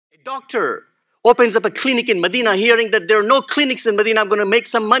Doctor opens up a clinic in Madinah, hearing that there are no clinics in Madinah, I'm going to make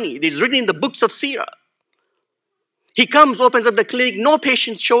some money. It is written in the books of Seerah. He comes, opens up the clinic, no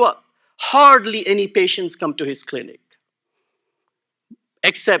patients show up. Hardly any patients come to his clinic,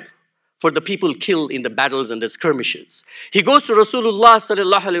 except for the people killed in the battles and the skirmishes. He goes to Rasulullah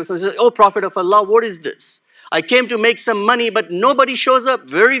sallallahu alaihi wasallam and says, "Oh Prophet of Allah, what is this? I came to make some money, but nobody shows up.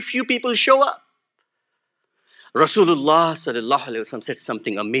 Very few people show up." Rasulullah sallallahu alaihi wasallam said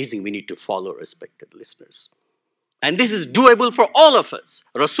something amazing we need to follow, respected listeners. And this is doable for all of us.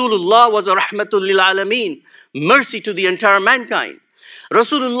 Rasulullah was a rahmatul lil alameen, mercy to the entire mankind.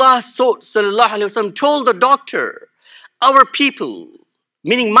 Rasulullah sallallahu alaihi wasallam told the doctor, our people,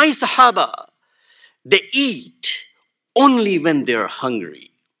 meaning my Sahaba, they eat only when they're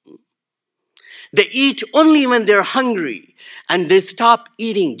hungry. They eat only when they're hungry, and they stop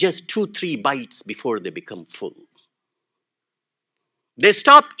eating just 2-3 bites before they become full. They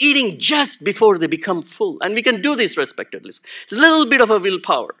stop eating just before they become full. And we can do this, respected listeners. It's a little bit of a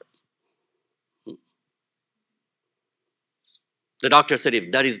willpower. The doctor said,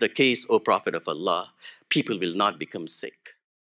 if that is the case, O Prophet of Allah, people will not become sick.